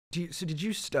So did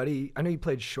you study? I know you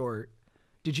played short.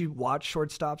 Did you watch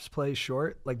shortstops play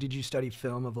short? Like, did you study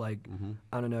film of like,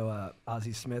 I don't know,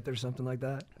 Ozzie Smith or something like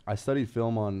that? I studied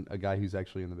film on a guy who's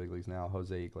actually in the big leagues now,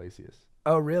 Jose Iglesias.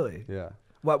 Oh, really? Yeah.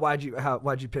 Why'd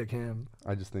you pick him?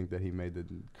 I just think that he made the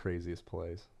craziest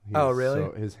plays. Oh, really?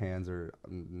 So his hands are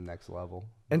next level.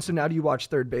 And so now do you watch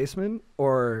third baseman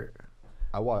or?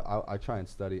 I try and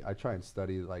study. I try and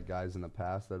study like guys in the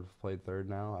past that have played third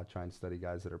now. I try and study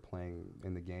guys that are playing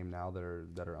in the game now that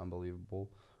are unbelievable.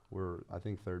 I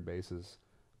think third base is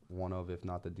one of, if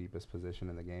not the deepest position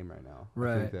in the game right now.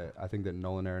 Right. I think that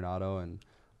Nolan Arenado and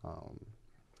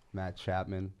Matt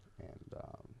Chapman and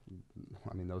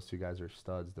I mean those two guys are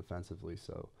studs defensively.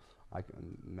 So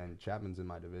and then Chapman's in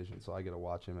my division, so I get to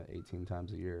watch him at 18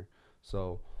 times a year.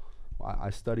 So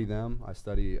I study them. I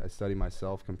study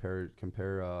myself. Compare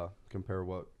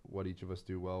what each of us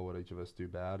do well, what each of us do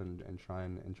bad, and try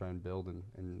and build. And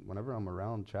whenever I'm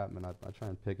around Chapman, I try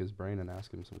and pick his brain and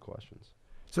ask him some questions.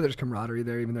 So there's camaraderie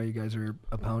there, even though you guys are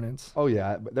opponents. Oh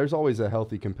yeah, but there's always a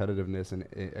healthy competitiveness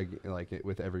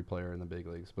with every player in the big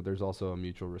leagues. But there's also a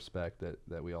mutual respect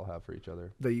that we all have for each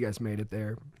other. That you guys made it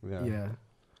there. Yeah.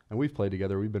 And we've played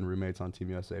together. We've been roommates on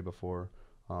Team USA before.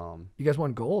 You guys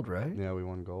won gold, right? Yeah, we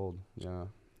won gold. Yeah,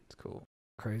 it's cool.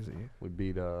 Crazy. We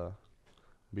beat a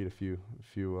few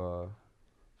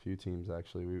teams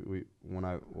actually. When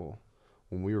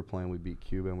we were playing, we beat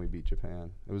Cuba and we beat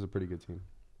Japan. It was a pretty good team.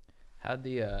 How'd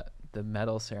the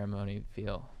medal ceremony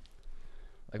feel?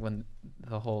 Like when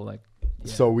the whole like.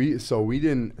 Yeah. So we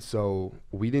didn't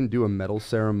do a medal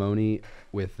ceremony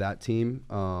with that team.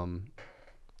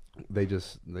 They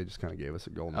just kind of gave us a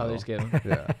gold medal. Oh, they just gave them?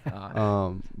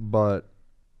 Yeah. But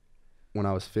when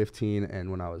I was 15 and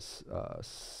when I was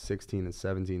 16 and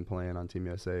 17 playing on Team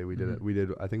USA,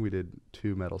 I think we did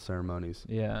 2 medal ceremonies.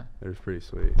 Yeah. It was pretty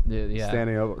sweet. Yeah.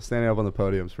 Standing up on the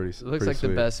podium is pretty. It looks like sweet.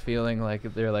 The best feeling. Like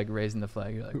if they're like raising the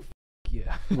flag, you're like,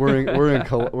 yeah.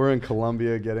 we're in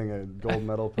Colombia getting a gold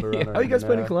medal put around our Oh, you guys neck.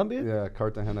 played in Colombia? Yeah,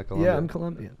 Cartagena, Colombia. Yeah, I'm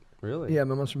Colombian. Really? Yeah,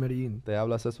 my mom's from Medellin. ¿Te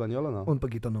hablas español o no? Un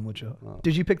poquito, no mucho. Oh.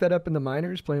 Did you pick that up in the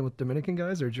minors playing with Dominican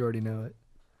guys, or did you already know it?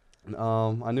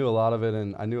 I knew a lot of it,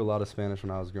 and I knew a lot of Spanish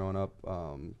when I was growing up,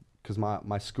 because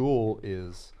my school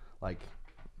is like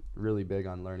really big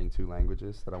on learning 2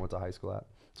 languages that I went to high school at.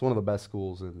 It's one of the best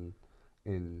schools in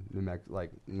New Mexico,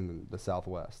 like in the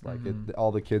Southwest. Like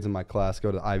all the kids in my class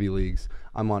go to the Ivy Leagues.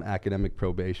 I'm on academic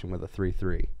probation with a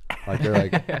 3.3. Like they're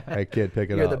like, hey kid,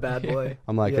 pick it up. You're the bad boy.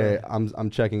 I'm like, hey, I'm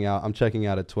checking out. I'm checking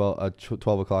out at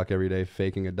 12 o'clock every day,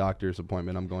 faking a doctor's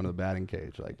appointment. I'm going to the batting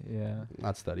cage. Like, yeah,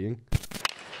 not studying.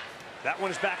 That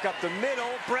one's back up the middle.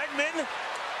 Bregman.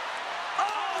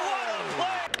 Oh, what a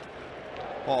play!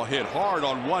 Ball hit hard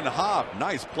on one hop.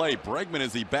 Nice play, Bregman,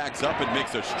 as he backs up and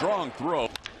makes a strong throw.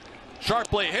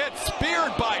 Sharply hit,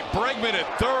 speared by Bregman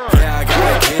at third. Yeah, I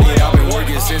gotta get it. I've been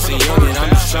working since a youngin'. I'm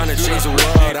just trying to change the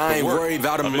world. I ain't worried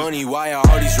about the money. Why are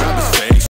all these rappers fake?